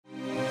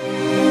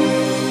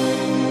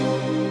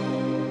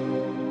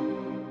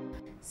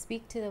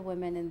speak to the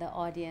women in the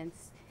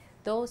audience,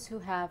 those who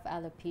have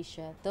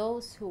alopecia,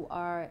 those who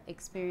are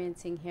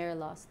experiencing hair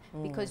loss,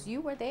 because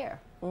you were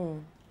there.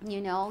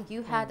 You know,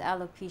 you had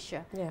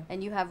alopecia,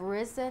 and you have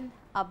risen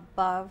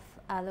above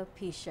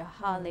alopecia.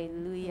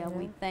 Hallelujah.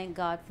 We thank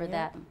God for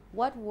that.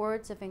 What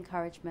words of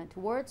encouragement,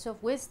 words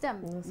of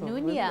wisdom,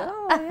 Nunia,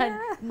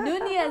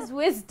 Nunia's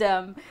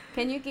wisdom,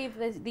 can you give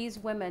these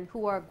women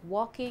who are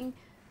walking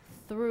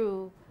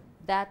through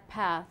that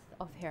path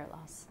of hair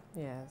loss?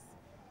 Yes.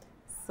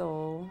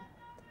 So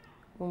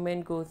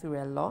women go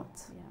through a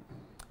lot,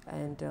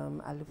 and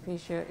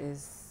alopecia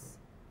is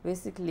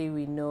basically,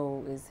 we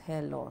know, is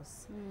hair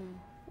loss.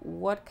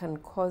 What can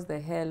cause the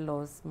hair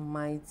loss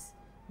might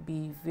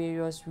be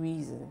various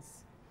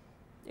reasons.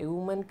 A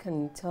woman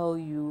can tell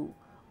you,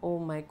 oh,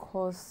 my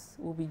cause,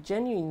 will be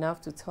genuine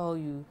enough to tell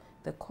you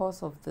the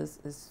cause of this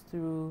is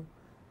through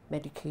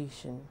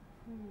medication.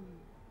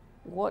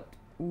 What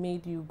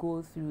made you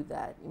go through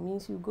that? It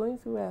means you're going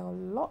through a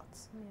lot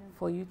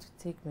for you to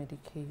take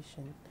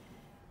medication.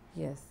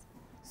 Yes.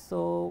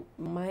 So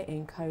my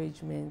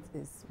encouragement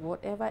is,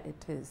 whatever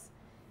it is,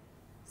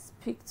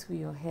 speak to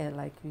your hair,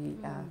 like we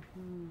are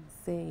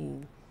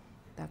saying,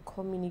 that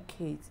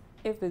communicates.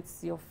 If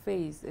it's your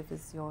face, if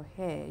it's your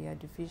hair, you're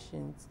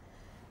deficient,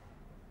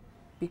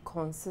 be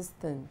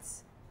consistent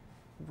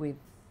with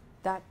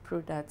that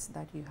product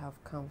that you have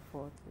come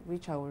forth,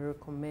 which I will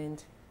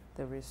recommend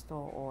the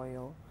Restore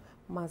Oil.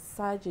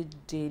 Massage it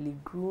daily,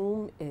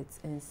 groom it,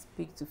 and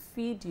speak to.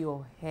 Feed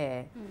your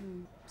hair.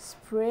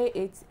 Spray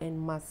it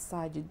and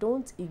massage it.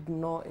 Don't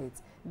ignore it.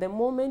 The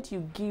moment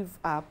you give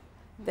up,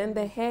 then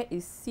the hair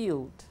is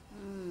sealed.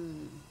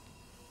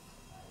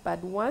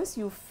 But once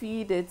you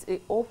feed it,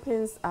 it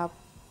opens up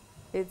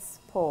its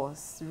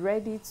pores,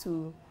 ready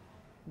to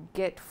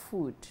get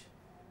food.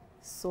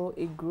 So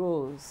it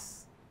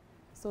grows.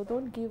 So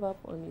don't give up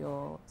on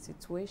your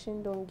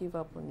situation. Don't give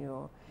up on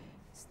your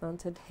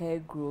stunted hair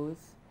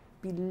growth.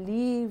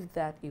 Believe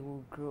that it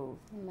will grow.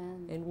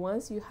 Amen. And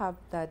once you have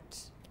that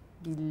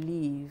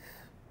belief,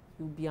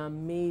 you'll be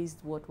amazed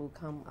what will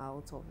come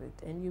out of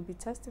it. And you'll be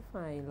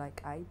testifying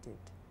like I did.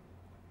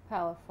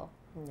 Powerful.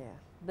 Yeah.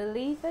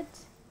 Believe it,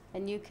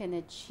 and you can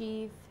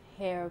achieve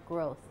hair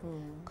growth.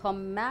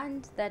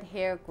 Command that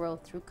hair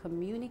growth through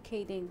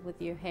communicating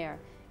with your hair.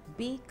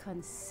 Be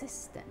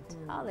consistent.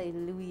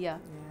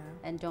 Hallelujah.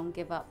 And don't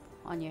give up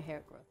on your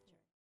hair growth.